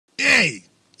Hey,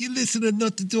 you listen to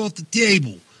Nothing's Off the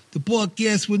Table, the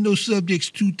podcast with no subjects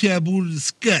too taboo to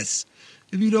discuss.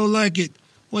 If you don't like it,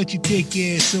 why don't you take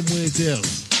your ass somewhere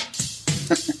else?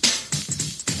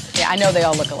 Yeah, I know they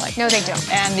all look alike. No, they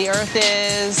don't. And the Earth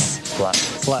is... Flat.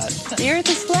 The Earth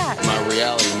is flat. My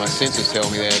reality, my senses tell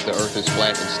me that the Earth is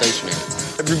flat and stationary.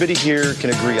 Everybody here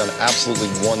can agree on absolutely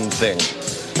one thing,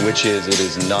 which is it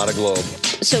is not a globe.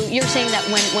 So you're saying that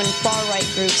when far-right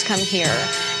groups come here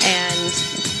and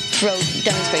throw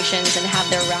demonstrations and have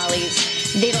their rallies,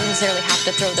 they don't necessarily have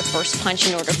to throw the first punch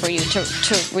in order for you to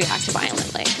react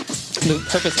violently? The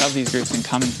purpose of these groups in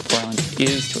coming to Portland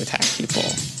is to attack people.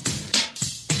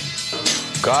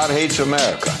 God hates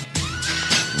America,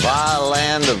 vile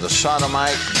land of the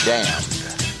sodomite damned,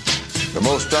 the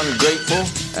most ungrateful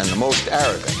and the most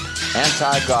arrogant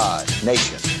anti-God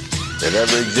nation that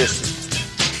ever existed.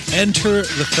 Enter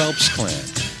the Phelps Clan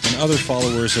and other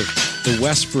followers of the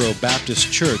Westboro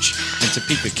Baptist Church in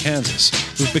Topeka, Kansas,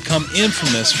 who've become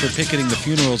infamous for picketing the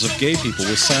funerals of gay people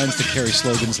with signs that carry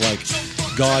slogans like,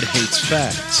 God hates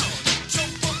fags.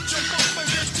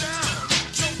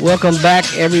 Welcome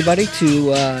back, everybody,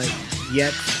 to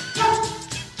yet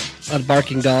a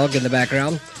barking dog in the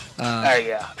background.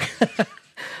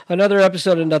 Another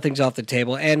episode of Nothing's Off the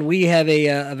Table, and we have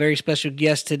a very special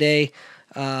guest today.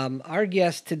 Our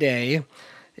guest today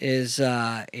is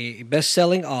a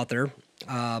best-selling author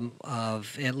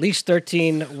of at least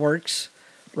 13 works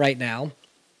right now,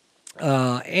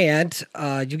 and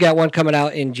you got one coming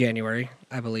out in January,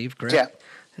 I believe, correct? Yeah.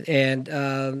 And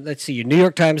let's see, your New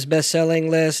York Times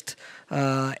best-selling list.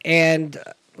 And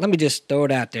let me just throw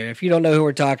it out there. If you don't know who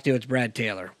we're talking to, it's Brad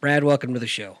Taylor. Brad, welcome to the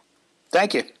show.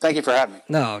 Thank you. Thank you for having me.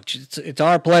 No, it's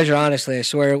our pleasure, honestly. I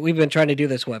swear. We've been trying to do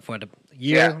this, what, for a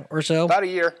year or so? About a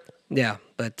year. Yeah,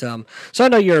 but so I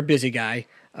know you're a busy guy.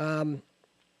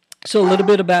 So a little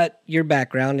bit about your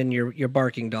background and your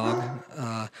barking dog.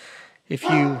 If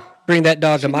you bring that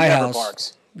dog to my house...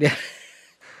 Barks. Yeah.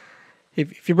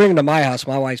 If you bring him to my house,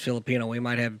 my wife's Filipino, we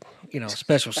might have, a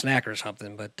special snack or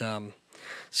something. But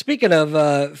speaking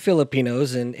of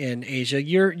Filipinos in Asia,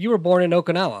 you were born in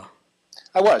Okinawa.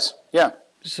 I was, yeah.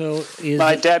 So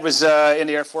my dad was in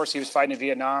the Air Force. He was fighting in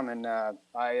Vietnam, and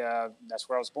that's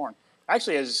where I was born.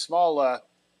 Actually, as a small,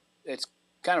 it's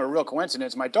kind of a real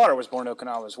coincidence. My daughter was born in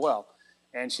Okinawa as well,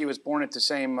 and she was born at the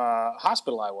same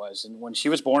hospital I was. And when she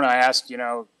was born, I asked,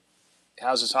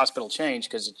 how's this hospital changed?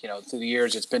 Because, through the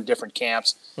years, it's been different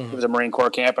camps. Mm-hmm. It was a Marine Corps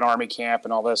camp, an Army camp,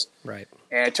 and all this. Right.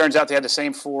 And it turns out they had the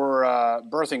same 4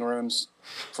 birthing rooms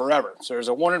forever. So there's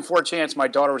a 1 in 4 chance my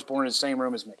daughter was born in the same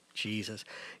room as me. Jesus.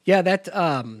 Yeah, that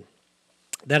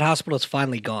hospital is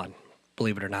finally gone,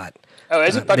 believe it or not. Oh,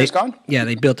 is it? But it's gone? Yeah,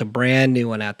 they built a brand new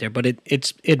one out there, but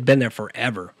it'd been there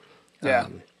forever. Yeah.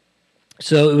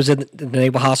 So it was in the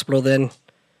Naval Hospital then?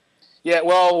 Yeah,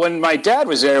 well, when my dad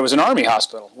was there, it was an Army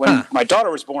hospital. When my daughter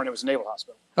was born, it was a Naval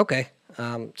hospital. Okay.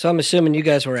 So I'm assuming you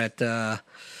guys were at,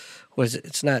 is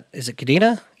it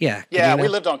Kadena? Yeah. Yeah, Kadena? we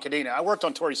lived on Kadena. I worked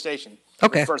on Torrey Station.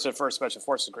 Okay. First Special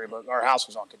Forces degree, but our house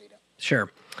was on Kadena. Sure.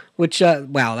 Which,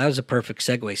 wow, that was a perfect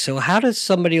segue. So how does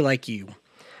somebody like you,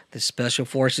 this Special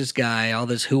Forces guy, all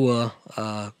this hua,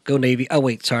 go Navy. Oh,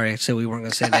 wait, sorry. I said we weren't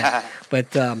going to say that.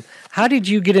 But how did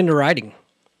you get into writing?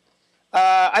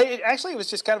 It was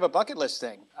just kind of a bucket list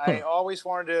thing. I always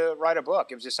wanted to write a book.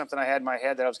 It was just something I had in my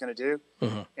head that I was going to do.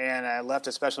 Mm-hmm. And I left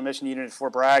a special mission unit at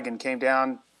Fort Bragg and came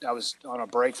down. I was on a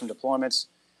break from deployments,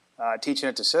 teaching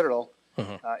at the Citadel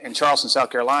in Charleston, South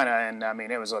Carolina.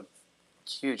 And, it was a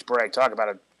huge break. Talk about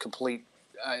a complete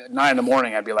 9 a.m.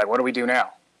 I'd be like, what do we do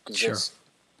now? Because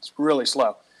it's really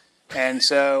slow. And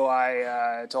so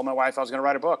I told my wife I was going to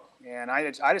write a book. And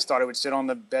I just thought it would sit on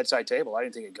the bedside table. I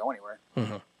didn't think it'd go anywhere.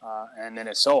 Mm-hmm. And then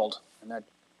it sold. And that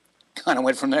kind of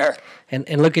went from there.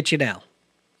 And look at you now.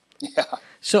 Yeah.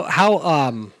 So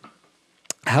how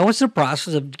was the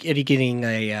process of getting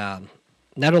a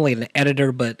not only an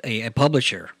editor but a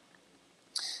publisher?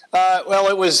 Well,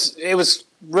 it was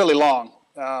really long.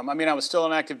 I was still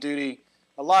on active duty.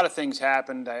 A lot of things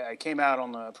happened. I came out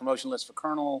on the promotion list for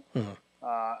colonel. Mm-hmm.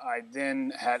 I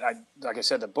then like I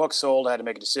said, the book sold. I had to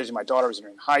make a decision. My daughter was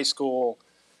in high school.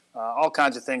 All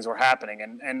kinds of things were happening.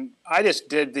 And I just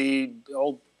did the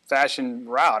old-fashioned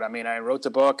route. I wrote the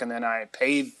book, and then I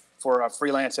paid for a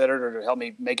freelance editor to help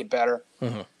me make it better.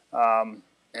 Mm-hmm.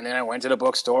 And then I went to the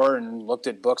bookstore and looked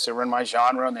at books that were in my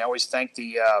genre, and they always thanked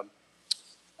the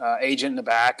agent in the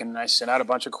back, and I sent out a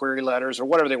bunch of query letters or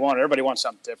whatever they wanted. Everybody wants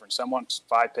something different. Some wants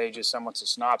 5 pages, some wants a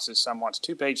synopsis, some wants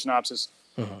 2-page synopsis.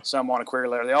 Mm-hmm. Some want a query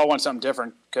letter. They all want something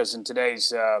different because in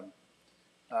today's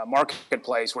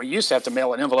marketplace where you used to have to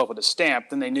mail an envelope with a stamp,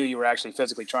 then they knew you were actually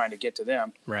physically trying to get to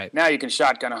them. Right. Now you can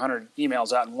shotgun 100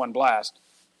 emails out in one blast.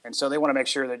 And so they want to make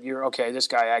sure that you're, okay, this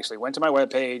guy actually went to my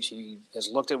webpage, he has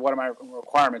looked at what my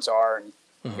requirements are, and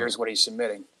here's what he's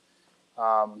submitting.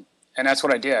 And that's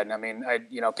what I did. I mean,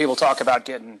 people talk about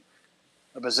getting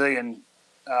a bazillion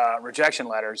rejection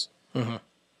letters. I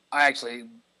actually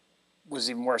was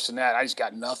even worse than that. I just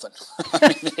got nothing. I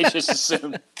mean, they just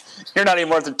assumed you're not even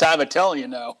worth the time of telling you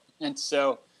no. And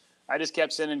so I just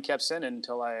kept sending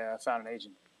until I found an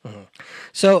agent.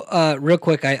 So real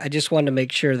quick, I just wanted to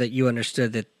make sure that you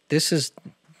understood that this is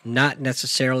not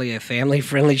necessarily a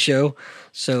family-friendly show.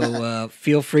 So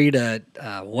feel free to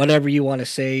whatever you want to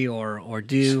say or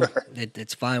do. Sure.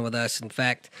 It's fine with us. In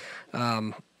fact,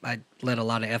 I let a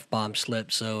lot of F-bombs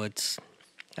slip, so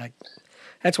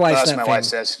that's why it's not my family. Wife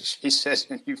says. She says,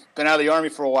 you've been out of the Army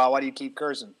for a while. Why do you keep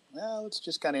cursing? Well, it's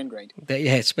just kind of ingrained.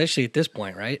 Yeah, especially at this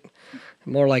point, right?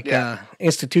 More like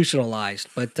institutionalized.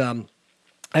 But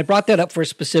I brought that up for a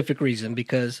specific reason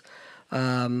because,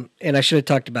 and I should have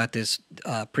talked about this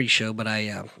pre-show, but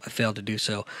I failed to do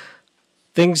so.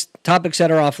 Topics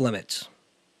that are off limits.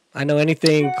 I know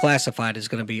anything classified is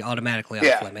going to be automatically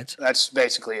off limits. That's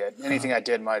basically it. Anything I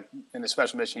did in the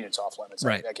special mission unit's off limits.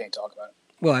 Right. I can't talk about it.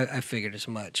 Well, I figured as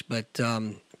much, but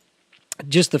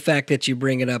just the fact that you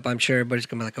bring it up, I'm sure everybody's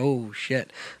going to be like, oh,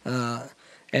 shit.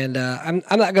 And I'm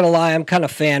not going to lie, I'm kind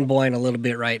of fanboying a little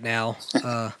bit right now,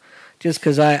 just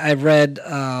because I've read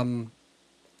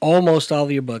almost all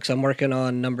of your books. I'm working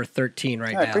on number 13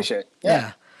 right now. I appreciate it.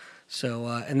 Yeah. So,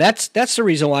 and that's the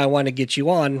reason why I want to get you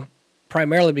on,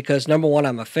 primarily because, number one,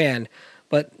 I'm a fan,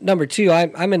 but number two,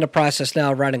 I'm in the process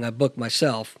now of writing a book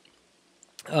myself.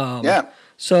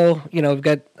 So, we've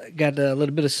got a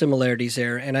little bit of similarities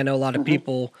there, and I know a lot of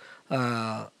people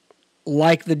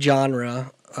like the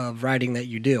genre of writing that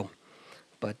you do.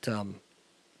 But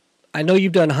I know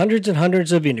you've done hundreds and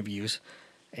hundreds of interviews,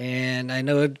 and I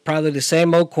know it's probably the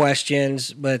same old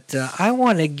questions, but I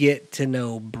want to get to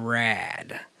know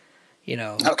Brad.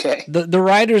 Okay. The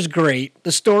writer's great,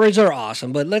 the stories are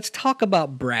awesome, but let's talk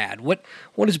about Brad. What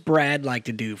does Brad like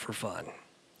to do for fun?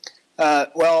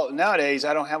 Well, nowadays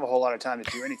I don't have a whole lot of time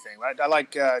to do anything.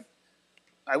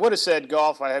 I would have said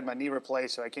golf. I had my knee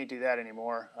replaced, so I can't do that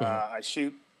anymore. I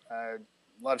shoot. I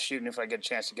love shooting if I get a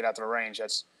chance to get out to the range.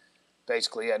 That's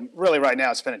basically it. And really right now,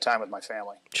 it's spending time with my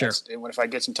family. Sure. If I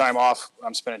get some time off,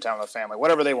 I'm spending time with my family.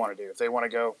 Whatever they want to do. If they want to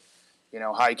go,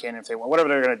 hiking, if they want, whatever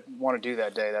they're going to want to do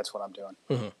that day, that's what I'm doing.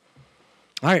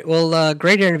 All right. Well,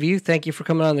 great interview. Thank you for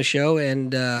coming on the show.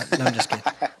 And no, I'm just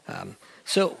kidding.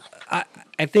 So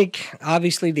I think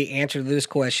obviously the answer to this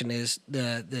question is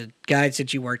the guides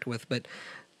that you worked with, but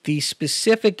the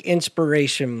specific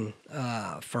inspiration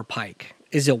for Pike,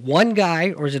 is it one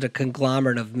guy or is it a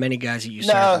conglomerate of many guys that you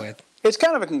served with? It's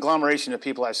kind of a conglomeration of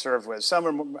people I served with. Some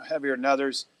are more heavier than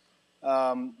others.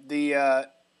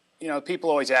 People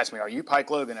always ask me, "Are you Pike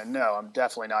Logan?" And no, I'm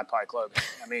definitely not Pike Logan.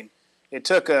 I mean, it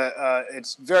took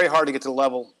it's very hard to get to the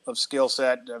level of skill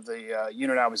set of the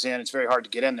unit I was in. It's very hard to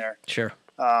get in there. Sure.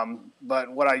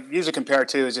 But what I usually compare it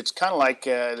to is it's kind of like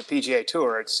the PGA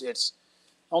Tour. It's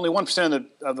only 1%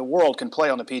 of the world can play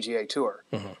on the PGA Tour,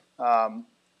 and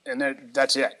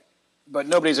that's it. But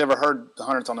nobody's ever heard the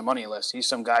 100th on the money list. He's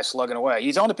some guy slugging away.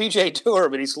 He's on the PGA Tour,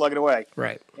 but he's slugging away.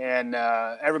 Right. And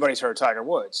everybody's heard Tiger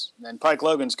Woods. And Pike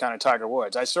Logan's kind of Tiger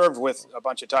Woods. I served with a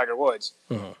bunch of Tiger Woods,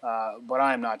 but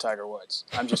I am not Tiger Woods.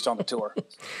 I'm just on the tour.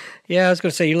 Yeah, I was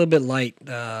going to say you're a little bit light.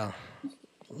 A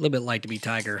little bit light to be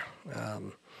Tiger.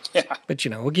 Yeah. But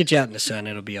we'll get you out in the sun.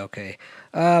 It'll be okay.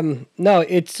 No,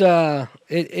 it's the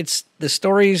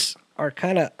stories are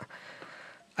kind of.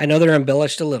 I know they're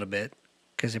embellished a little bit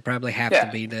because they probably have to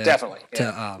be to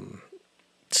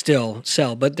still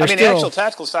sell. But they're the actual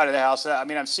tactical side of the house.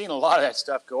 I've seen a lot of that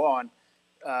stuff go on.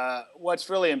 What's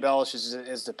really embellished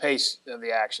is the pace of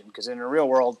the action. Because in the real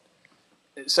world,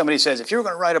 somebody says if you were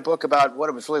going to write a book about what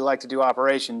it was really like to do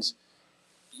operations,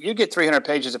 you get 300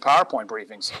 pages of PowerPoint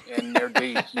briefings, and there'd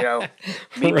be,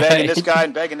 me begging this guy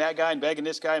and begging that guy and begging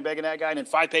this guy and begging that guy, and then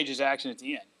 5 pages of action at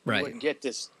the end. Right. You wouldn't get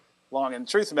this long. And the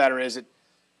truth of the matter is that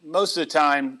most of the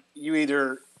time you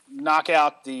either knock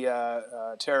out the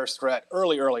terrorist threat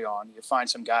early on. You find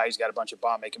some guy who's got a bunch of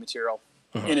bomb-making material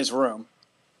in his room,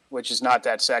 which is not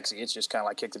that sexy. It's just kind of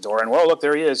like kick the door and, well, look,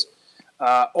 there he is.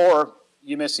 Or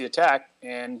you miss the attack,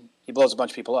 and he blows a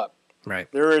bunch of people up. Right.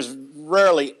 There is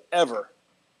rarely ever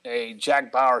a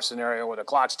Jack Bauer scenario where the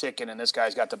clock's ticking and this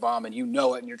guy's got the bomb and you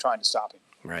know it and you're trying to stop him.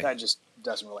 Right. That just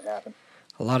doesn't really happen.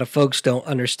 A lot of folks don't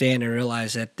understand and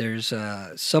realize that there's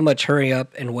so much hurry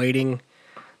up and waiting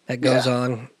that goes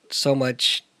on, so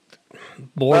much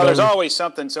Well, there's always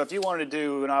something. So if you wanted to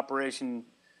do an operation,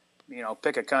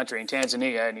 pick a country in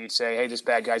Tanzania, and you'd say, hey, this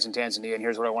bad guy's in Tanzania, and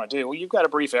here's what I want to do. Well, you've got to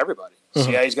brief everybody.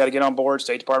 CIA's got to get on board.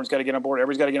 State Department's got to get on board.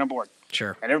 Everybody's got to get on board.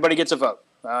 Sure. And everybody gets a vote.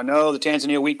 No, the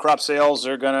Tanzania wheat crop sales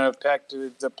are going to affect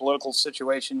the political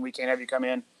situation. We can't have you come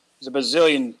in. There's a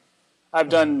bazillion. I've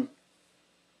done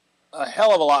a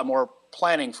hell of a lot more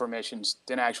planning for missions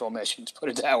than actual missions, put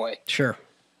it that way. Sure.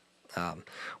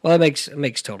 Well, it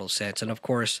makes total sense. And, of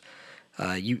course,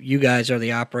 you guys are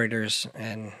the operators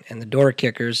and the door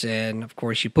kickers, and of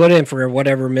course you put in for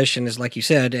whatever mission is, like you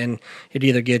said, and it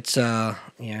either gets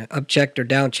up-checked or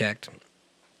down-checked.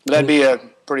 That'd be a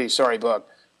pretty sorry book.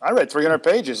 I read 300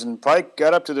 pages and probably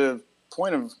got up to the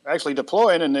point of actually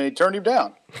deploying, and they turned him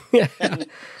down. And,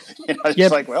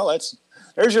 it's like, well,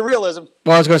 there's your realism.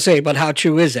 Well, I was going to say, but how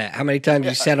true is that? How many times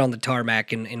you sat on the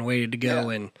tarmac and waited to go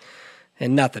and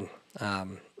nothing?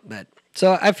 But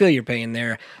so I feel your pain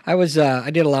there. I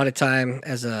did a lot of time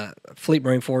as a Fleet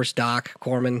Marine Force doc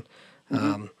corpsman.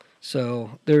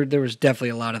 So there was definitely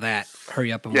a lot of that.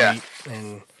 Hurry up and wait,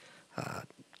 and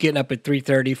getting up at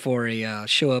 3:30 for a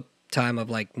show up time of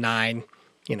like 9.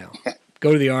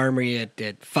 Go to the Armory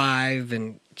at 5,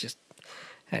 and just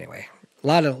anyway, a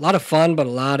lot of fun, but a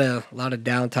lot of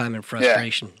downtime and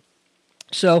frustration. Yeah.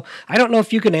 So I don't know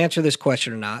if you can answer this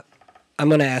question or not. I'm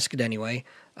going to ask it anyway.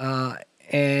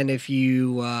 And if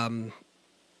you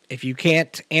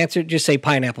can't answer, just say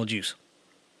pineapple juice.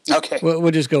 Okay.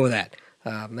 We'll just go with that.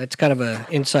 That's kind of an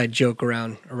inside joke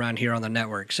around here on the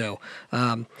network. So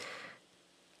I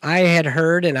had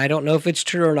heard, and I don't know if it's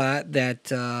true or not, that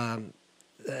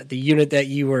the unit that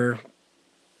you were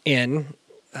in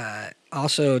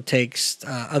also takes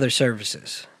other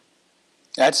services.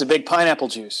 That's a big pineapple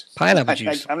juice. Pineapple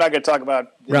juice. I'm not going to talk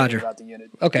about the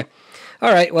unit. Okay.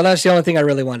 All right. Well, that's the only thing I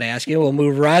really wanted to ask you. We'll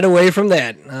move right away from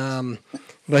that.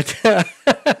 But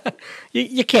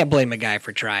you can't blame a guy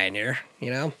for trying here,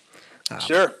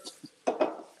 Sure.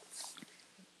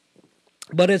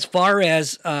 But as far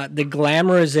as the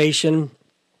glamorization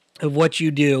of what you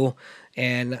do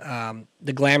and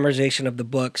the glamorization of the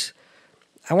books,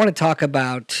 I want to talk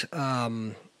about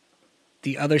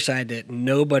the other side that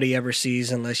nobody ever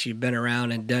sees unless you've been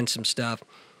around and done some stuff,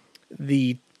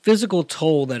 the physical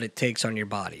toll that it takes on your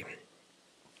body.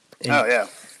 And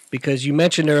because you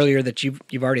mentioned earlier that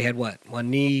you've already had one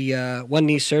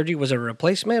knee surgery. Was it a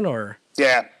replacement or?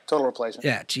 Yeah, total replacement.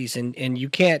 Yeah, geez, and you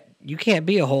can't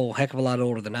be a whole heck of a lot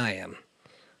older than I am.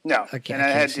 No, I've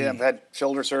had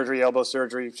shoulder surgery, elbow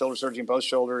surgery, shoulder surgery in both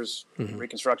shoulders,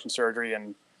 reconstruction surgery,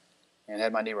 and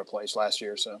had my knee replaced last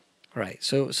year. So right,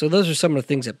 so those are some of the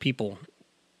things that people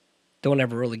don't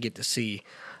ever really get to see.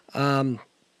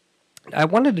 I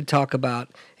wanted to talk about,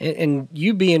 and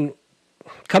you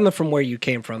coming from where you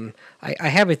came from, I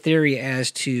have a theory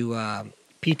as to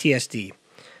PTSD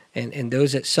and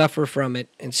those that suffer from it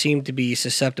and seem to be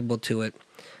susceptible to it,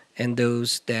 and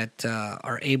those that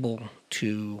are able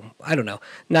to, I don't know,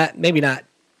 maybe not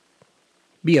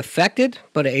be affected,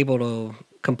 but able to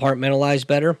compartmentalize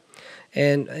better.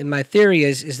 And my theory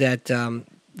is that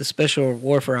the special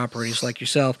warfare operators like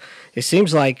yourself, it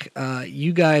seems like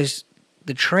you guys,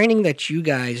 the training that you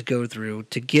guys go through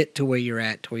to get to where you're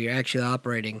at, to where you're actually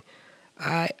operating,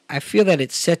 I feel that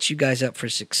it sets you guys up for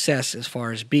success as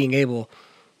far as being able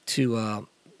to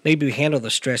maybe handle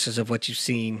the stresses of what you've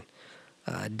seen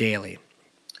daily.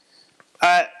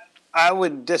 I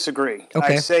would disagree.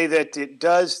 Okay. I'd say that it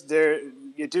does.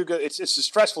 You do go. It's a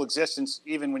stressful existence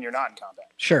even when you're not in combat.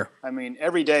 Sure. I mean,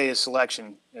 every day is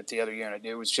selection at the other unit.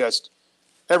 It was just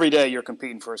every day you're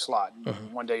competing for a slot.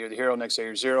 One day you're the hero, next day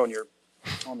you're zero, and you're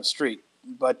on the street.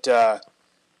 But I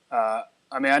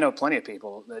mean, I know plenty of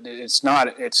people that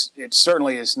it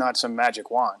certainly is not some magic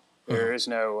wand. There is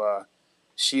no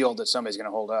shield that somebody's going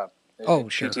to hold up.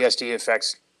 Sure. PTSD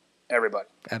affects everybody.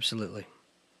 Absolutely.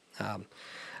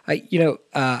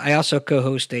 I also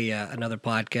co-host another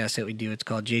podcast that we do. It's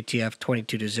called JTF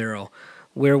 22-0,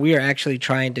 where we are actually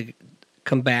trying to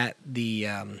combat the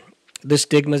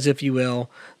stigmas, if you will,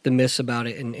 the myths about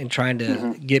it, and trying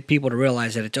to get people to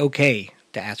realize that it's okay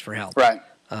to ask for help. Right.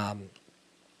 And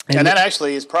that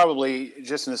actually is probably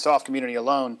just in the SOF community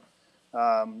alone,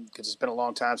 because it's been a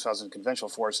long time since I was in conventional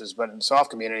forces, but in the SOF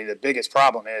community, the biggest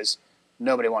problem is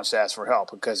nobody wants to ask for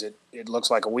help because it looks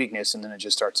like a weakness, and then it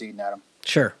just starts eating at them.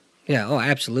 Sure. Yeah. Oh,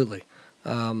 absolutely.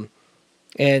 And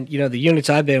the units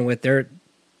I've been with, they're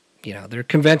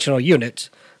conventional units,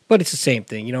 but it's the same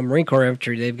thing. Marine Corps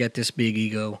infantry, they've got this big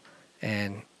ego,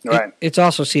 and it's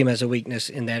also seen as a weakness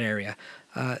in that area.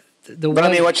 I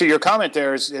mean, your comment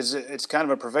there is it's kind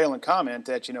of a prevalent comment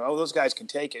that those guys can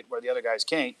take it where the other guys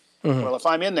can't. Mhm. Well, if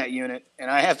I'm in that unit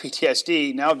and I have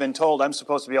PTSD, now I've been told I'm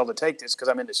supposed to be able to take this because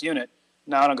I'm in this unit.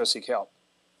 Now I don't go seek help.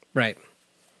 Right.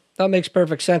 That makes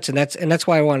perfect sense, and that's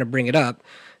why I want to bring it up,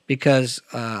 because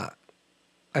I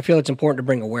feel it's important to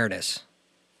bring awareness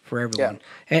for everyone.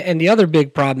 And the other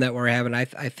big problem that we're having, I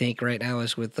think, right now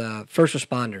is with first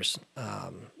responders,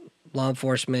 law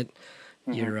enforcement,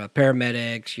 your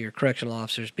paramedics, your correctional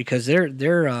officers, because they're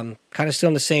kind of still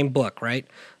in the same book, right?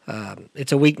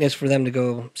 It's a weakness for them to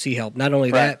go see help. Not only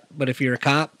that, but if you're a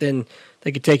cop, then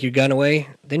they could take your gun away.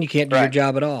 Then you can't do your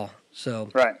job at all. So,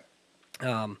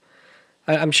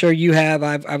 I'm sure you have.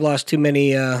 I've lost too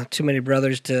many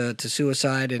brothers to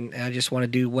suicide, and I just want to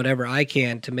do whatever I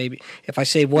can to maybe, if I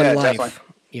save one life,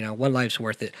 definitely. One life's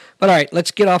worth it. But all right,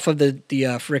 let's get off of the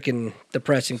frickin'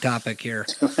 depressing topic here,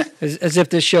 as if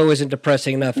this show isn't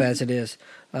depressing enough as it is.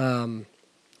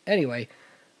 Anyway,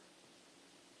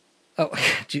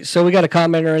 so we got a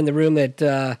commenter in the room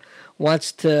that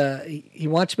wants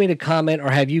me to comment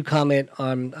or have you comment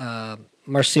on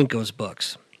Marcinko's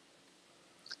books.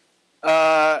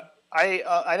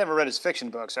 I never read his fiction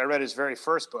books. I read his very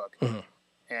first book,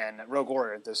 and Rogue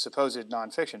Warrior, the supposed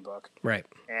nonfiction book. Right.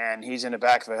 And he's in the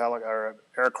back of a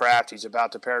aircraft. He's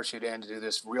about to parachute in to do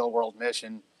this real world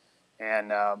mission,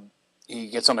 and he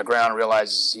gets on the ground and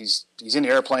realizes he's in the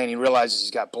airplane. He realizes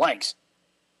he's got blanks.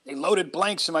 They loaded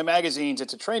blanks in my magazines.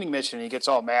 It's a training mission. And he gets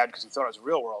all mad because he thought it was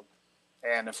real world.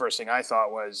 And the first thing I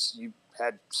thought was, you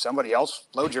had somebody else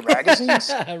load your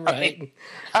magazines? Right. I mean,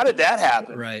 how did that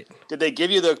happen? Right. Did they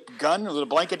give you the gun with a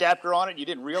blank adapter on it? You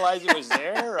didn't realize it was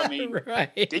there? I mean,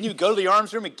 didn't you go to the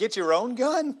arms room and get your own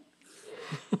gun?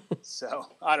 So,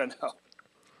 I don't know.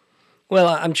 Well,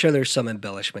 I'm sure there's some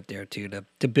embellishment there, too,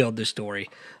 to build the story.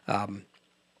 I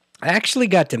actually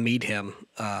got to meet him.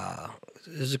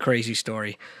 This is a crazy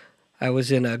story. I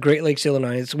was in Great Lakes,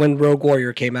 Illinois. It's when Rogue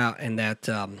Warrior came out, and that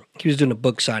he was doing a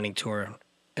book signing tour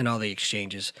and all the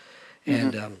exchanges.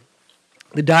 And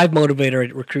the dive motivator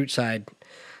at recruit side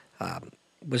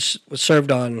was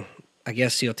served on, I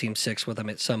guess, SEAL Team 6 with him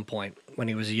at some point when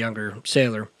he was a younger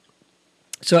sailor.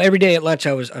 So every day at lunch,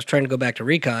 I was trying to go back to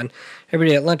recon. Every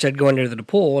day at lunch, I'd go into the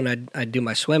pool, and I'd do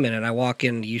my swimming, and I walk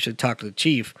in, usually talk to the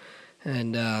chief.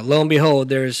 And lo and behold,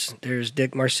 there's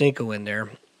Dick Marcinko in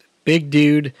there. Big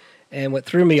dude. And what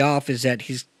threw me off is that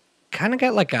he's kind of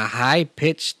got like a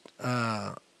high-pitched,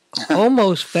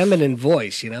 almost feminine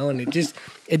voice, and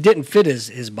it didn't fit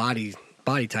his body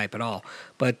type at all.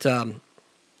 But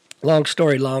long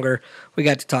story longer, we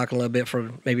got to talk a little bit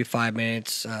for maybe 5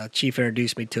 minutes. Chief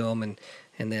introduced me to him,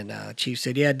 and then Chief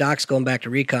said, "Yeah, Doc's going back to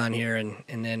recon here,"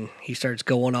 and then he starts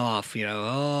going off,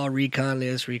 "Oh, recon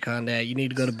this, recon that. You need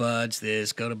to go to Buds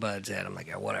this, go to Buds that." I'm like,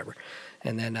 "Yeah, whatever."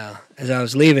 And then as I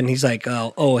was leaving, he's like,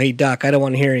 oh, hey, Doc, I don't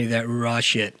want to hear any of that raw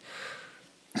shit.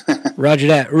 Roger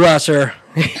that. Raw, sir.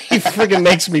 He freaking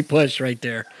makes me push right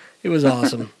there. It was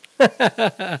awesome.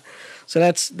 So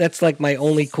that's like my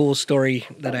only cool story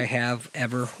that I have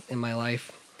ever in my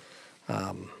life.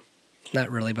 Not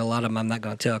really, but a lot of them I'm not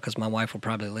going to tell because my wife will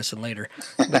probably listen later.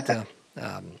 But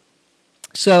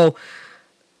so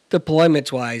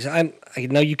deployments-wise, I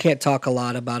know you can't talk a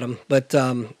lot about them, but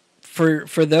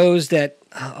for those that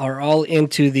are all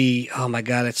into the, oh my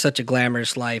God, it's such a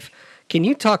glamorous life, can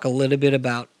you talk a little bit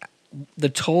about the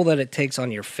toll that it takes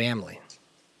on your family?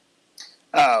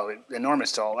 Oh,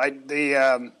 enormous toll.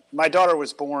 My daughter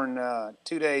was born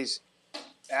 2 days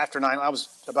after 9. I was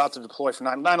about to deploy for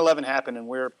 9/11 happened, and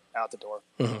we're out the door.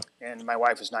 And my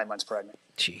wife was 9 months pregnant.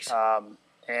 Jeez.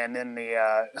 And then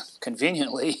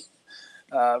conveniently,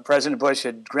 President Bush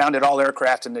had grounded all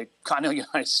aircraft in the continental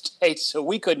United States, so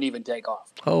we couldn't even take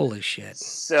off. Holy shit.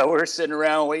 So we're sitting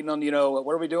around waiting on,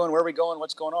 what are we doing? Where are we going?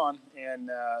 What's going on? And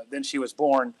then she was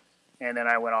born, and then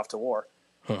I went off to war.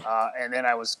 And then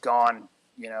I was gone,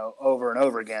 over and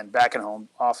over again, back and home,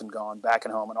 off and gone, back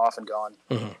and home, and off and gone.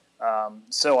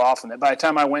 So often that by the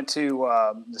time I went to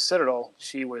the Citadel,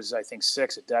 she was, I think,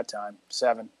 6 at that time,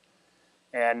 7.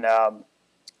 And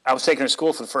I was taking her to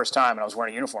school for the first time, and I was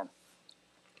wearing a uniform.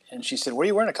 And she said, "What are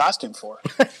you wearing a costume for?"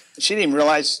 She didn't even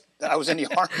realize that I was in the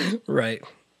Army. Right.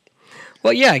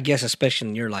 Well, yeah, I guess especially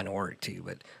in your line of work too.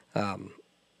 But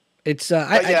it's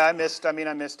I missed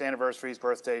anniversaries,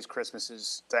 birthdays,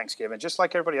 Christmases, Thanksgiving, just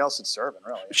like everybody else that's serving,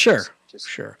 really.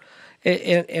 Sure.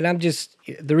 And I'm just,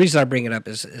 the reason I bring it up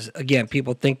is again,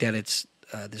 people think that it's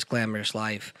this glamorous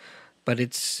life, but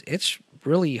it's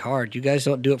really hard. You guys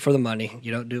don't do it for the money.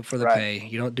 You don't do it for the pay.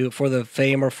 You don't do it for the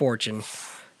fame or fortune.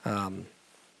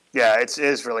 Yeah, it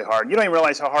is really hard. You don't even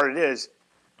realize how hard it is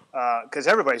because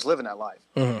everybody's living that life.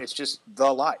 It's just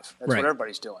the life. That's what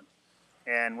everybody's doing.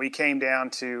 And we came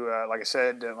down to, like I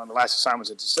said, when the last assignment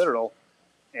was at the Citadel,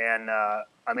 And I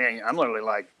mean, I'm literally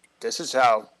like, this is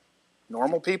how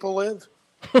normal people live.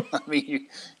 I mean,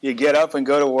 you get up and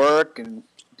go to work and you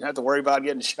don't have to worry about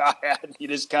getting shot at. You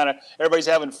just kind of, everybody's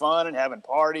having fun and having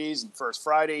parties and First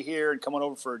Friday here and coming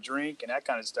over for a drink and that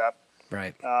kind of stuff.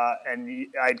 Right. And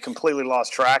I'd completely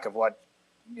lost track of what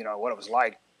it was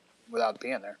like without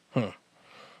being there.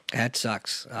 That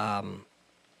sucks.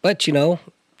 But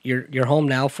you're home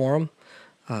now for them.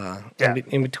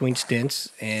 In between stints,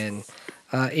 and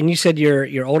you said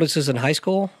your oldest is in high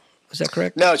school. Is that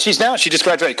correct? No, she just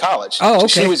graduated college. Oh,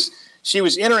 okay. She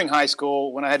was entering high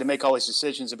school when I had to make all these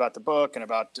decisions about the book and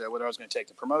about whether I was going to take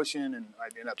the promotion, and I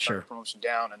ended up turning the promotion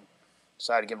down and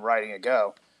decided to give writing a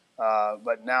go.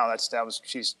 But now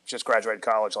she's just graduated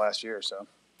college last year, so.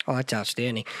 Oh, that's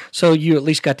outstanding. So you at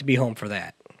least got to be home for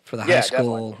that, for the high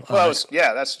school. Definitely.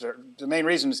 Well, that's the main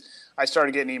reason. I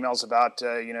started getting emails about,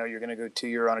 you're going to go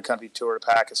 2-year unaccompanied tour to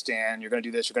Pakistan. You're going to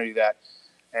do this. You're going to do that.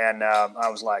 And I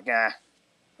was like, I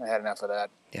had enough of that.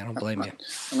 Yeah, I don't blame you.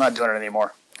 I'm not doing it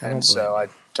anymore. And so I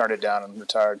turned it down and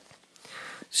retired.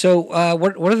 So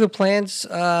what are the plans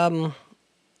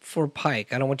for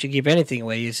Pike? I don't want you to give anything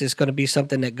away. Is this going to be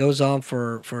something that goes on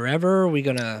for forever? Are we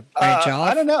going to branch off?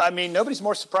 I don't know. I mean, nobody's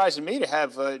more surprised than me to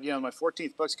have, my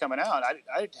 14th book's coming out.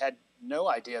 I had no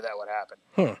idea that would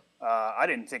happen. I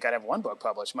didn't think I'd have one book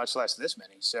published, much less this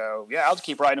many. So, yeah, I'll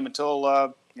keep writing them until, I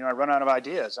run out of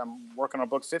ideas. I'm working on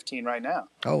book 15 right now.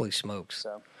 Holy smokes.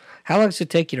 So, how long does it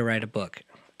take you to write a book,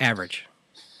 average?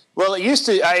 Well, it used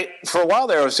to, for a while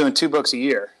there, I was doing 2 books a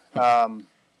year,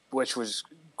 which was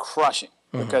crushing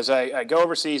because I go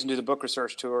overseas and do the book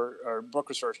research tour or book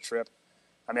research trip.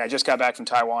 I mean, I just got back from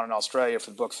Taiwan and Australia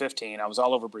for book 15. I was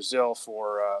all over Brazil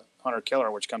for Hunter Killer,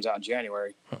 which comes out in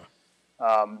January.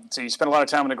 So you spend a lot of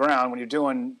time on the ground when you're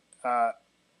doing.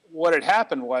 What had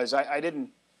happened was I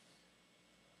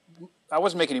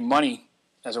wasn't making any money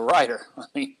as a writer. I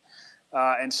mean,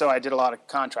 and so I did a lot of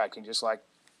contracting, just like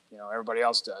everybody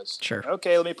else does. Sure.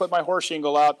 Okay, let me put my horse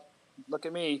shingle out. Look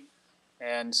at me.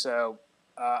 And so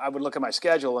I would look at my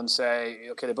schedule and say,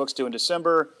 okay, the book's due in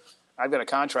December. I've got a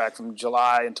contract from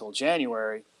July until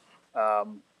January.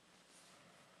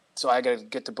 So I got to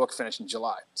get the book finished in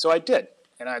July. So I did.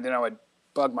 And then I would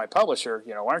bug my publisher,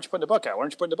 why aren't you putting the book out? Why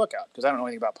aren't you putting the book out? Because I don't know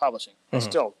anything about publishing. I'm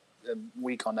still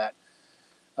weak on that.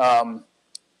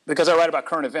 Because I write about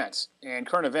current events. And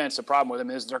current events, the problem with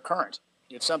them is they're current.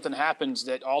 If something happens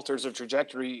that alters the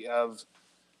trajectory of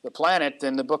the planet,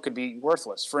 then the book could be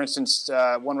worthless. For instance,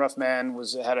 One Rough Man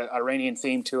had an Iranian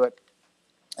theme to it.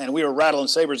 And we were rattling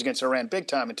sabers against Iran big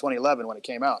time in 2011 when it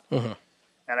came out.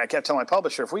 And I kept telling my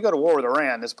publisher, if we go to war with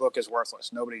Iran, this book is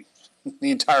worthless.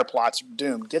 The entire plot's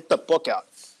doomed. Get the book out.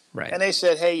 Right. And they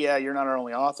said, hey, yeah, you're not our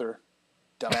only author,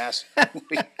 dumbass.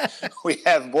 we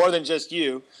have more than just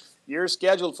you. You're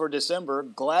scheduled for December.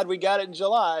 Glad we got it in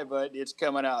July, but it's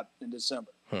coming out in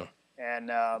December. And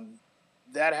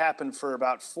that happened for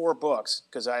about 4 books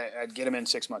because I'd get them in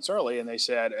 6 months early. And they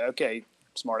said, okay,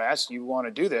 smartass, you want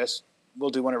to do this? We'll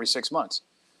do one every 6 months.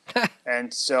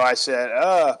 And so I said,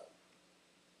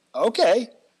 okay.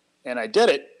 And I did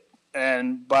it.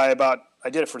 And I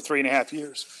did it for 3.5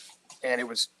 years. And it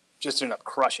was just ended up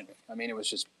crushing me. I mean, it was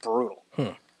just brutal.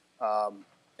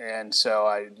 And so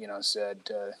I, said,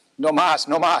 no mas.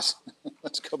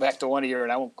 Let's go back to 1 year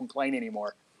and I won't complain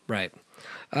anymore. Right.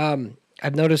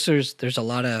 I've noticed there's a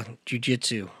lot of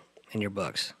jiu-jitsu in your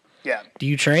books. Yeah. Do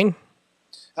you train?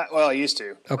 Well, I used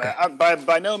to. Okay.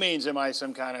 By no means am I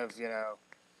some kind of,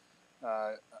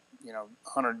 a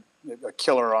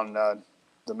killer on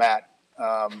the mat.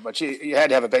 But you had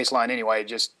to have a baseline anyway,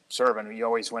 just serving. You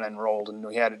always went and rolled, and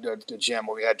we had a gym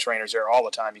where we had trainers there all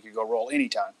the time. You could go roll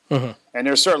anytime. And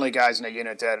there's certainly guys in the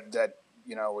unit that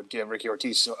would give Ricky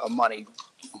Ortiz money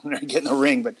when they get in the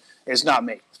ring, but it's not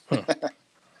me.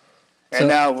 And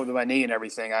now with my knee and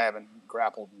everything, I haven't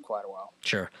grappled in quite a while.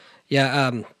 Sure.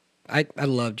 Yeah, I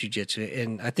love jiu-jitsu,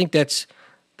 and I think that's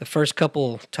the first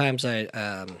couple times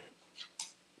I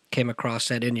came across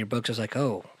that in your books. I was like,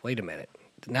 oh, wait a minute.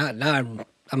 Now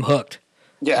I'm hooked.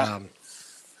 Yeah.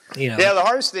 Yeah, the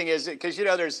hardest thing is because,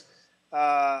 there's,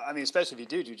 especially if you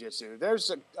do jiu-jitsu,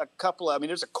 there's a couple of,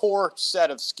 there's a core set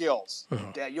of skills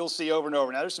that you'll see over and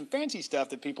over. Now, there's some fancy stuff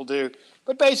that people do,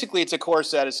 but basically it's a core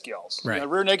set of skills. Right.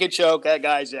 Rear naked choke, that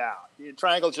guy's out.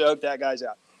 Triangle choke, that guy's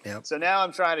out. Yep. So now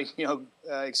I'm trying to,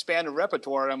 expand the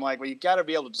repertoire, and I'm like, well, you got to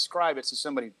be able to describe it so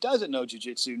somebody who doesn't know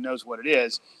jiu-jitsu knows what it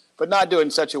is, but not do it in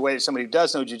such a way that somebody who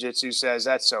does know jiu-jitsu says,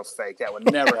 that's so fake, that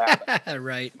would never happen.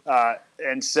 Right.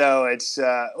 And so it's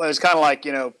kind of like,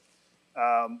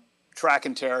 track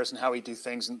and terrorists and how we do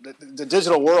things. And the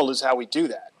digital world is how we do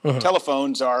that.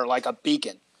 Telephones are like a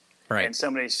beacon. Right. And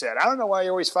somebody said, I don't know why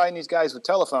you're always fighting these guys with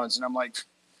telephones. And I'm like,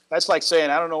 that's like saying,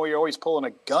 I don't know why you're always pulling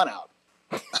a gun out.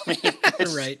 I mean,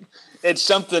 it's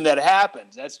something that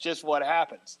happens. That's just what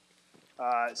happens.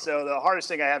 So the hardest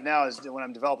thing I have now is when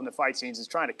I'm developing the fight scenes is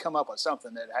trying to come up with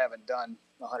something that I haven't done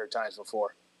 100 times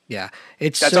before. Yeah.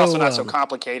 That's also not so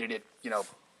complicated. It,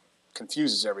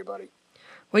 confuses everybody.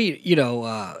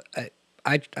 Well,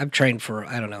 I've trained for,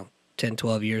 10,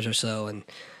 12 years or so.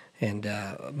 And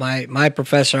my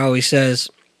professor always says,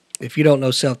 if you don't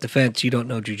know self-defense, you don't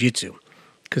know jiu-jitsu.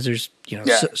 Because there's,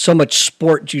 so much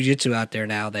sport jiu-jitsu out there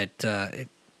now that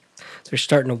they're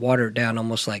starting to water it down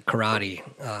almost like karate.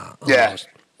 Almost.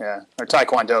 Yeah. Or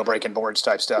taekwondo, breaking boards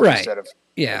type stuff instead of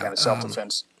kind of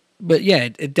self-defense. But yeah,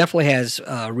 it definitely has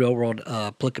real-world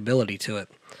applicability to it,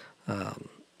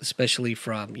 especially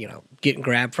from, getting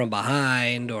grabbed from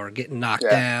behind or getting knocked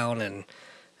down. And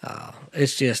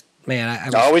it's just, man,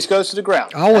 it always goes to the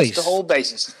ground. Always. That's the whole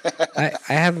basis.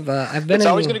 I've been. It's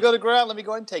always going to go to the ground. Let me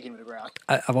go ahead and take him to the ground.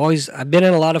 I've been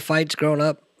in a lot of fights growing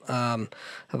up.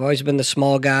 I've always been the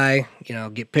small guy,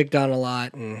 get picked on a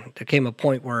lot, and there came a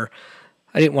point where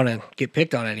I didn't want to get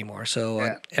picked on anymore.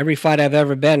 So every fight I've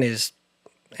ever been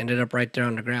ended up right there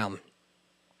on the ground.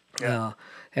 Yeah.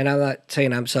 And I'm not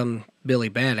saying I'm some Billy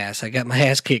Badass. I got my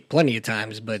ass kicked plenty of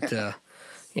times, but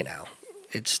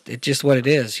it's just what it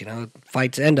is.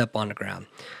 Fights end up on the ground.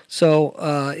 So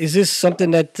is this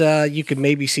something that you could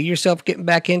maybe see yourself getting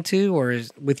back into, or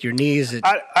with your knees?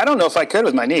 I don't know if I could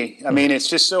with my knee. I mean, it's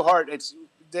just so hard.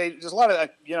 There's a lot of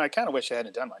I kind of wish I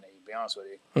hadn't done my knee. To be honest with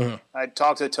you, I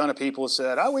talked to a ton of people who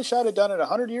said I wish I'd have done it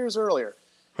 100 years earlier,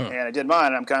 and I did mine.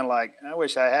 And I'm kind of like, I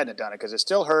wish I hadn't done it because it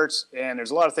still hurts, and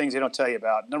there's a lot of things they don't tell you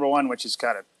about. Number one, which is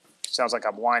kind of sounds like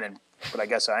I'm whining, but I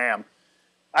guess I am.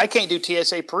 I can't do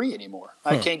TSA pre anymore.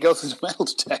 I can't go through the metal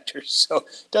detectors. So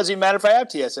it doesn't even matter if I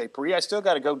have TSA pre. I still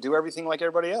got to go do everything like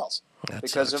everybody else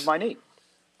because of my knee.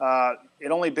 It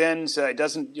only bends. It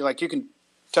doesn't you can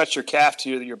touch your calf to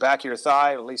your back of your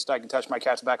thigh. At least I can touch my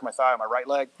calf to the back of my thigh on my right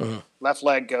leg. Left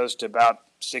leg goes to about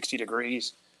 60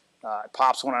 degrees. It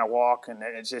pops when I walk, and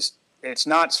it's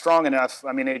not strong enough.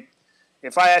 I mean,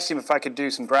 if I asked him if I could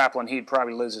do some grappling, he'd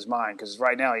probably lose his mind because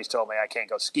right now he's told me I can't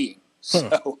go skiing.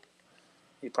 So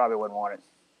he probably wouldn't want it.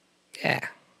 Yeah.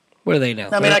 What do they know?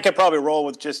 I mean, I could probably roll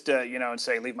with just, and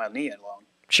say, leave my knee in alone.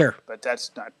 Sure. But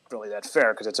that's not really that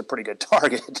fair because it's a pretty good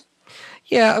target.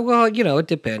 Yeah, well, it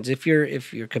depends. If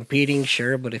you're competing,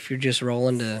 sure. But if you're just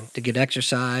rolling to get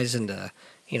exercise and to,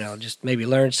 just maybe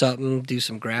learn something, do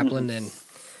some grappling, then,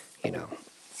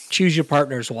 choose your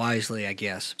partners wisely, I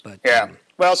guess. But yeah.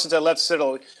 Well, since I left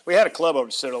Citadel, we had a club over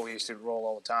at Citadel we used to roll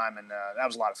all the time, and that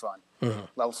was a lot of fun.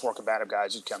 Level 4 combative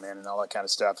guys would come in and all that kind of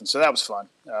stuff, and so that was fun.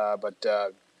 But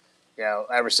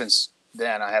ever since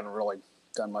then, I haven't really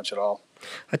done much at all.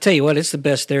 I tell you what, it's the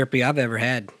best therapy I've ever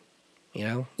had.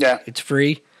 Yeah. It's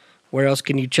free. Where else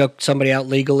can you choke somebody out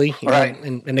legally? You know,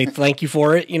 and they thank you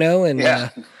for it,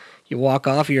 and you walk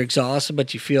off, you're exhausted,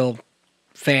 but you feel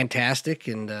fantastic.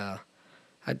 And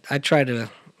I try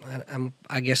to.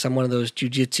 I guess I'm one of those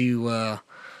jiu-jitsu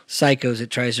psychos that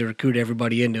tries to recruit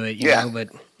everybody into it, you know. But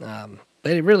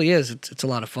it really is. It's a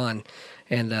lot of fun,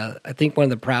 and I think one of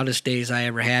the proudest days I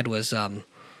ever had was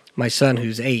my son,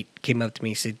 who's 8, came up to me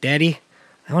and said, "Daddy,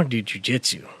 I want to do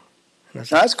jiu-jitsu." And I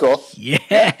was like, that's cool.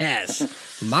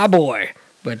 Yes, my boy.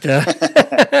 But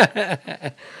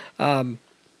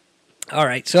all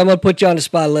right, so I'm gonna put you on the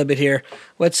spot a little bit here.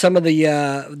 What's some of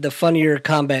the funnier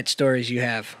combat stories you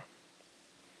have?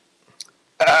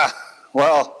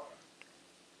 Well,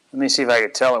 let me see if I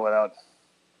could tell it without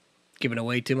giving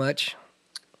away too much.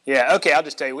 Yeah, okay, I'll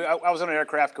just tell you. I was on an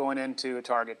aircraft going into a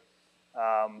target,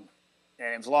 and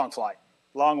it was a long flight.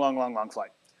 Long flight.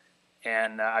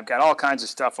 And I've got all kinds of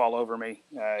stuff all over me.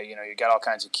 You got all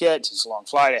kinds of kits. It's a long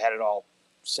flight. I had it all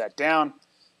set down.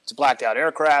 It's a blacked out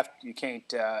aircraft. You can't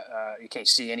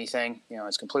see anything.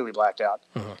 It's completely blacked out.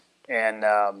 And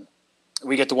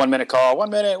we get the 1 minute call,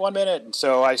 1 minute. And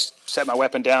so I set my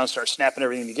weapon down, start snapping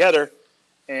everything together.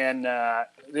 And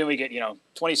then we get,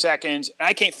 20 seconds. And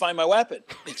I can't find my weapon.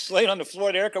 It's laying on the floor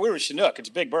of the aircraft. We were in Chinook. It's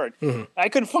a big bird. I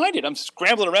couldn't find it. I'm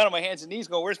scrambling around on my hands and knees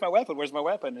going, where's my weapon? Where's my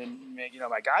weapon? And,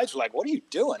 my guys were like, what are you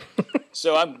doing?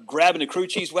 So I'm grabbing the crew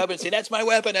chief's weapon and saying, that's my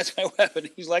weapon. That's my weapon.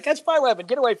 He's like, that's my weapon.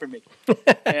 Get away from me.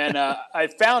 And I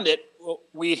found it.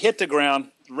 We hit the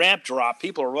ground. Ramp drop.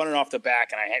 People are running off the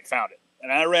back, and I had found it.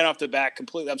 And I ran off the back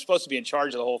completely. I'm supposed to be in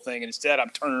charge of the whole thing, and instead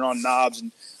I'm turning on knobs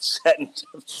and setting,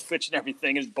 switching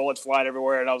everything, and bullets flying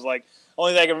everywhere. And I was like,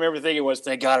 only thing I can remember thinking was,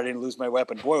 thank God I didn't lose my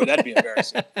weapon. Boy, would that be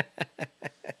embarrassing.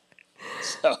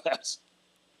 So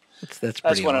That's That's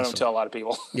pretty one I awesome. don't tell a lot of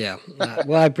people. Yeah.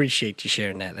 Well, I appreciate you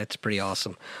sharing that. That's pretty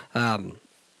awesome.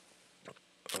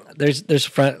 There's a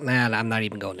front. Nah, I'm not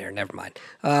even going there. Never mind.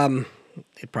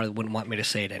 It probably wouldn't want me to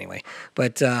say it anyway.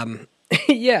 But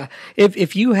yeah,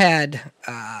 if you had,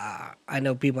 I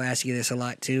know people ask you this a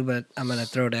lot too, but I'm going to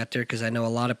throw it out there because I know a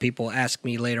lot of people ask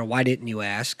me later, why didn't you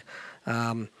ask?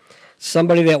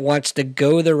 Somebody that wants to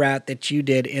go the route that you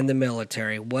did in the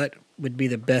military, what would be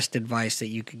the best advice that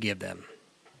you could give them?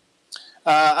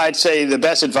 I'd say the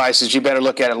best advice is you better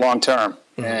look at it long term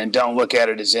and don't look at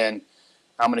it as in,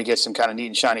 I'm going to get some kind of neat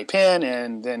and shiny pin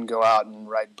and then go out and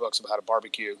write books about how to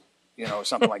barbecue, or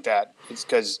something like that. It's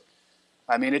because,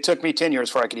 it took me 10 years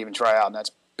before I could even try out. And that's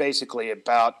basically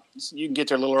about, you can get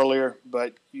there a little earlier,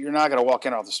 but you're not going to walk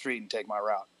in off the street and take my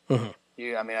route.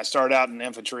 I started out in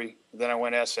infantry, then I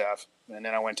went SF, and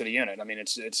then I went to the unit.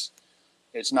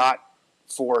 It's not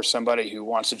for somebody who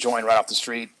wants to join right off the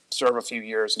street, serve a few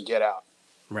years, and get out.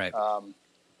 Right.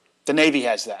 The Navy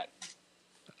has that.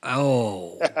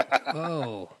 Oh,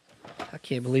 I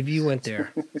can't believe you went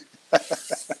there.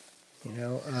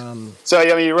 So,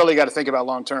 you really got to think about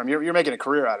long term. You're making a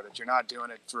career out of it. You're not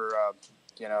doing it for,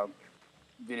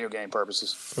 video game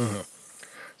purposes.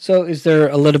 So is there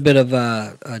a little bit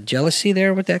of jealousy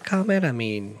there with that comment?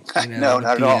 No,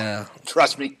 not at all.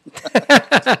 Trust me.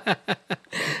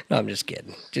 No, I'm just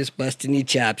kidding. Just busting your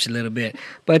chops a little bit.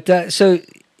 But so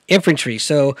infantry.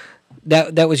 So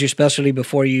that was your specialty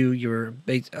before you were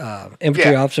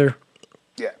infantry officer?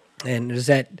 Yeah. And is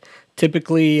that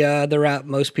typically the route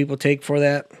most people take for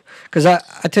that? Because I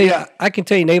tell you, I can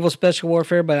tell you naval special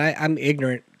warfare, but I'm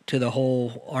ignorant to the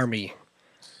whole Army.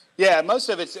 Yeah, most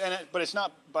of it's in it, but it's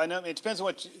not by no. It depends on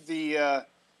what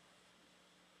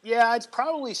I'd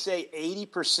probably say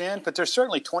 80%, but there's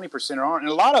certainly 20% aren't,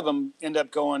 and a lot of them end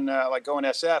up going going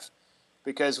SF,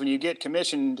 because when you get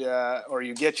commissioned or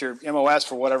you get your MOS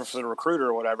for whatever for the recruiter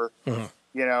or whatever,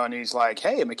 and he's like,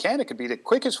 hey, a mechanic could be the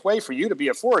quickest way for you to be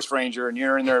a forest ranger, and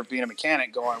you're in there being a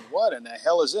mechanic going, what in the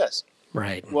hell is this?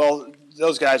 Right. Well,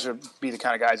 those guys would be the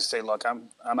kind of guys that say, look, I'm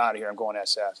out of here. I'm going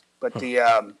SF. But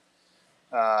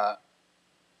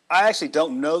I actually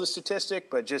don't know the statistic,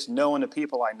 but just knowing the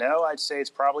people I know, I'd say it's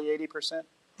probably 80%.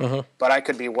 But I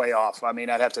could be way off. I'd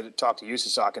have to talk to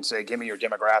USASOC and say, give me your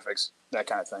demographics, that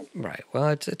kind of thing. Right. Well,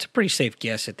 it's a pretty safe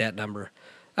guess at that number,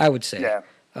 I would say.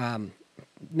 Yeah.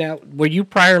 Now, were you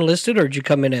prior enlisted, or did you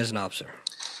come in as an officer?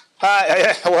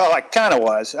 Well, I kind of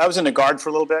was. I was in the Guard for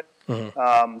a little bit,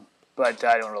 but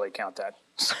I don't really count that.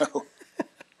 So,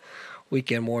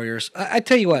 Weekend warriors. I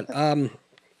tell you what,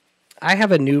 I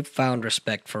have a newfound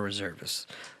respect for reservists.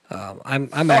 I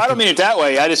don't mean it that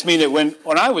way. I just mean that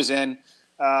when I was in,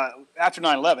 after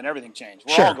 9/11, everything changed.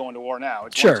 We're all going to war now.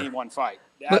 It's one team, one fight.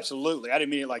 Absolutely. I didn't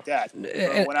mean it like that.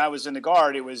 But when I was in the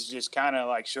Guard, it was just kind of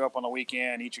like show up on the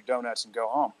weekend, eat your donuts, and go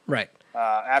home. Right.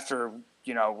 After,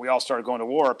 we all started going to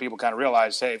war, people kind of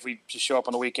realized, hey, if we just show up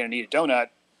on the weekend and eat a donut,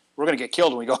 we're going to get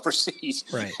killed when we go overseas.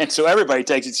 Right. And so everybody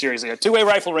takes it seriously. A two-way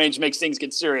rifle range makes things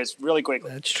get serious really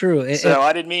quickly. That's true. So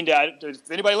I didn't mean to,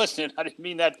 if anybody listening, I didn't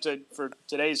mean that for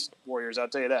today's warriors, I'll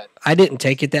tell you that. I didn't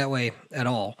take it that way at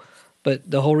all.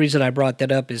 But the whole reason I brought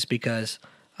that up is because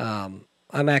I'm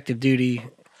active duty,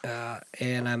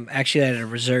 and I'm actually at a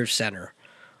reserve center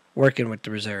working with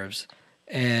the reserves.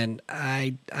 And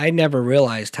I never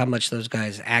realized how much those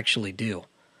guys actually do.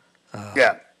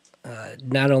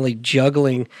 Not only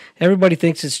juggling, everybody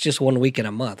thinks it's just 1 week in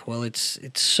a month. Well, it's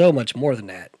so much more than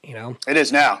that, It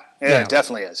is now. Yeah, it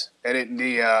definitely is. And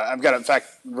I've got, in fact,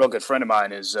 a real good friend of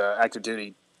mine is active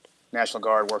duty National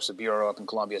Guard, works at Bureau up in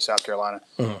Columbia, South Carolina.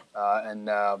 And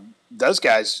those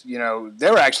guys, they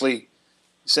were actually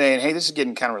saying, hey, this is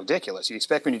getting kind of ridiculous. You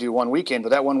expect me to do 1 weekend, but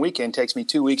that 1 weekend takes me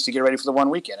 2 weeks to get ready for the 1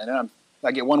 weekend. And then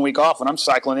I get 1 week off and I'm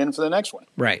cycling in for the next one.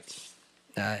 Right.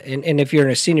 And if you're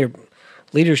in a senior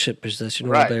leadership position,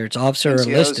 whether it's officer NCOs or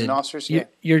enlisted, and officers,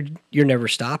 you're never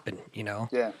stopping,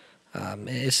 Yeah.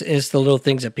 It's the little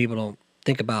things that people don't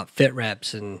think about, fit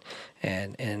reps and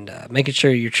making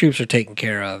sure your troops are taken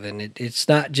care of. And it's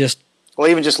not just... Well,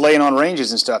 even just laying on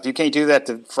ranges and stuff. You can't do that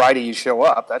the Friday you show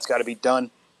up. That's got to be done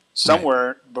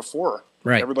somewhere before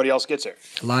everybody else gets there.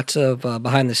 Lots of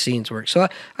behind-the-scenes work. So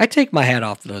I take my hat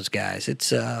off to those guys.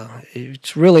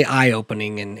 It's really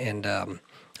eye-opening, and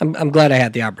I'm glad I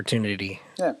had the opportunity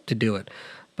to do it.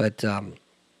 But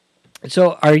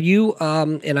so are you,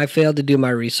 and I failed to do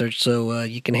my research, so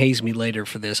you can haze me later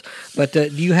for this, but do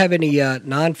you have any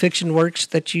nonfiction works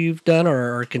that you've done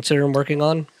or are considering working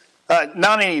on?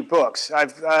 Not any books.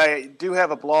 I do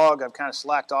have a blog. I've kind of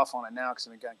slacked off on it now because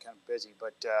I've gotten kind of busy.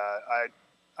 But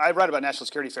I write about national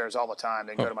security affairs all the time.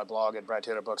 They can go to my blog at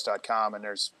bradtaylorBooks.com, and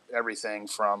there's everything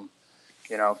from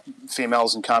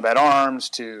females in combat arms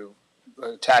to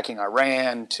attacking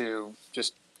Iran to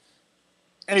just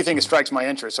anything that strikes my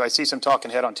interest. So I see some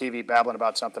talking head on TV babbling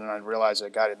about something, and I realize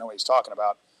that guy didn't know what he's talking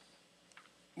about.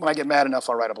 When I get mad enough,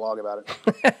 I'll write a blog about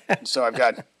it. So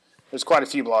there's quite a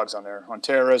few blogs on there, on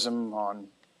terrorism, on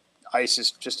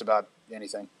ISIS, just about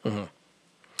anything. Mm-hmm.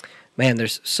 Man,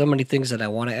 there's so many things that I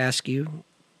want to ask you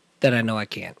that I know I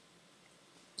can't.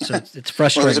 So it's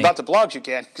frustrating. Well, it's about the blogs you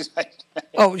can.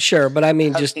 Oh, sure. But I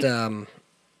mean, just, I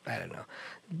don't know,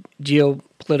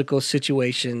 geopolitical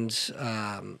situations.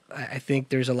 I think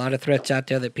there's a lot of threats out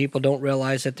there that people don't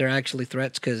realize that they're actually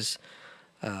threats because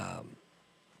the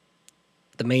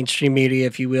mainstream media,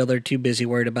 if you will, they're too busy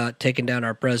worried about taking down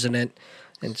our president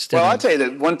instead I'll tell you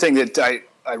that one thing that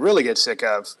I really get sick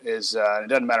of is, it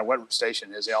doesn't matter what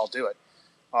station it is, they all do it,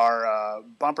 are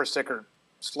bumper sticker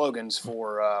slogans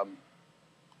for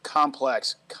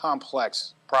complex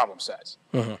problem sets.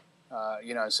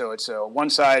 Mm-hmm. So it's one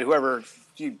side, whoever,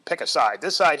 you pick a side.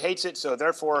 This side hates it, so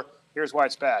therefore here's why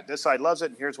it's bad. This side loves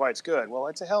it, and here's why it's good. Well,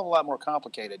 it's a hell of a lot more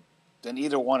complicated than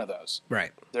either one of those.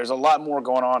 Right. There's a lot more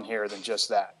going on here than just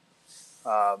that.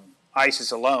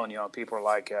 ISIS alone, people are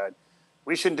like,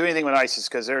 we shouldn't do anything with ISIS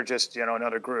because they're just,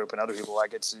 another group, and other people are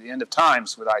like, it's the end of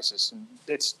times with ISIS. And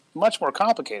it's much more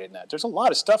complicated than that. There's a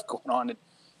lot of stuff going on.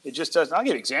 It just doesn't. I'll give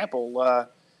you an example.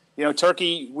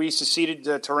 Turkey, we seceded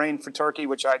the terrain for Turkey,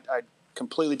 which I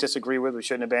completely disagree with. We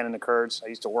shouldn't abandon the Kurds. I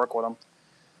used to work with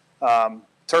them.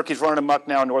 Turkey's running amok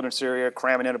now in northern Syria,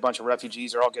 cramming in a bunch of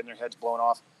refugees. They're all getting their heads blown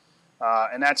off.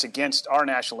 And that's against our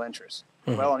national interests.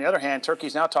 Mm-hmm. Well, on the other hand,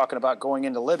 Turkey's now talking about going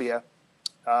into Libya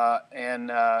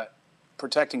and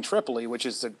protecting Tripoli, which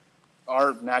is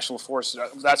our national force.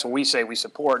 That's what we say we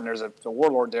support, and there's a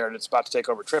warlord there that's about to take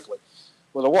over Tripoli.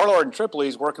 Well, the warlord in Tripoli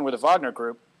is working with the Wagner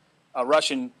Group, a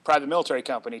Russian private military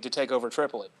company, to take over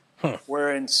Tripoli. Huh.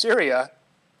 Where in Syria,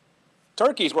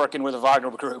 Turkey's working with the Wagner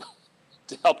Group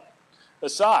to help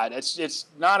Assad. It's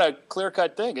not a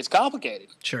clear-cut thing. It's complicated.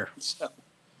 Sure.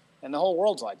 And the whole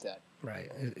world's like that.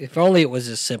 Right. If only it was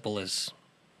as simple as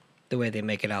the way they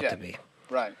make it out to be.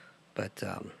 Right. But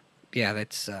yeah,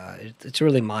 that's it's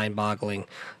really mind-boggling.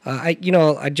 I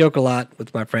joke a lot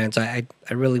with my friends. I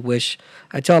really wish,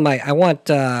 I tell them I want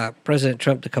President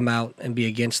Trump to come out and be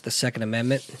against the Second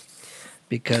Amendment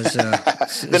because then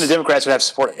the Democrats would have to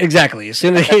support it. Exactly. As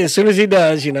soon as he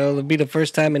does, it'll be the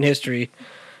first time in history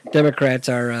Democrats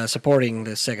are supporting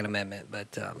the Second Amendment.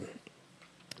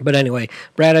 But anyway,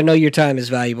 Brad, I know your time is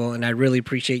valuable, and I really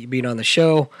appreciate you being on the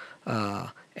show.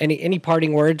 Any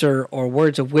parting words or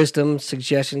words of wisdom,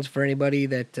 suggestions for anybody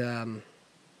that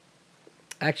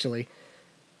actually,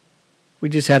 we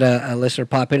just had a listener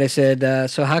pop in. I said,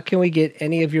 so how can we get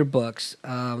any of your books?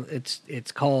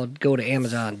 It's called Go to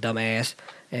Amazon, dumbass.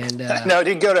 And no,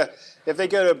 if they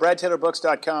go to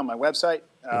bradtaylorbooks.com, my website,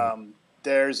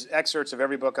 there's excerpts of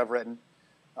every book I've written.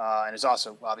 And there's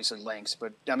also obviously links,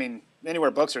 but I mean,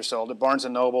 anywhere books are sold, at Barnes &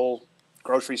 Noble,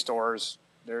 grocery stores,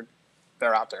 they're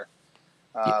out there.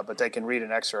 But they can read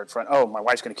an excerpt front. Oh, my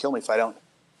wife's going to kill me if I don't.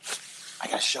 I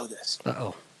got to show this.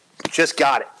 Uh-oh. Just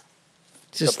got it.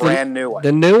 It's a brand new one.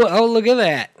 The new one? Oh, look at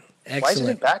that. Excellent. Why is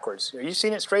it backwards? Are you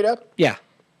seeing it straight up? Yeah.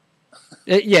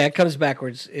 It comes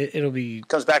backwards. It'll be... It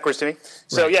comes backwards to me.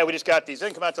 So, right. Yeah, we just got these. It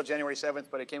didn't come out until January 7th,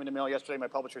 but it came in the mail yesterday. My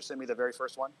publisher sent me the very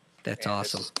first one. That's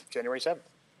awesome. January 7th.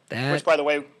 Which, by the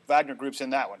way, Wagner Group's in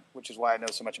that one, which is why I know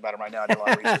so much about him right now. I did a lot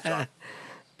of research on it.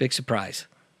 Big surprise,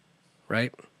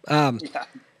 right? Yeah.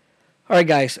 All right,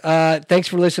 guys. Thanks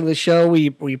for listening to the show.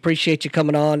 We appreciate you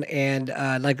coming on, and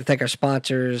I'd like to thank our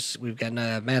sponsors. We've got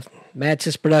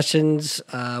Madsis Productions.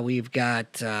 We've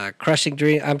got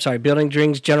Building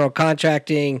Dreams General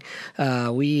Contracting.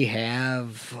 We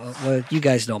have well, you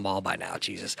guys know them all by now,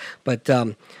 Jesus. But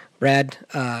Brad,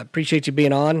 appreciate you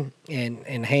being on,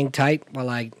 and hang tight while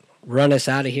I run us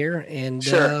out of here, and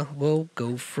sure. We'll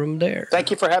go from there.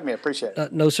 Thank you for having me. I appreciate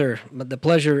it. No, sir. But the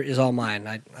pleasure is all mine.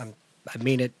 I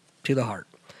mean it to the heart.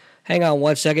 Hang on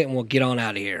 1 second, and we'll get on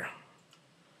out of here.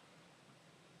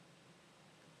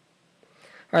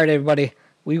 All right, everybody.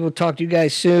 We will talk to you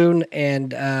guys soon,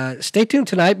 and stay tuned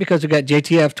tonight because we've got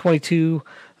JTF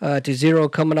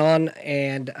 22-0 coming on,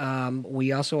 and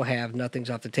we also have Nothing's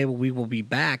Off the Table. We will be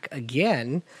back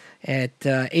again at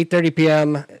 8:30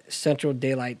 p.m. Central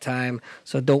Daylight Time,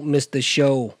 so don't miss the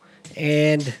show.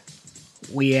 And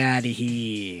we out of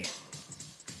here.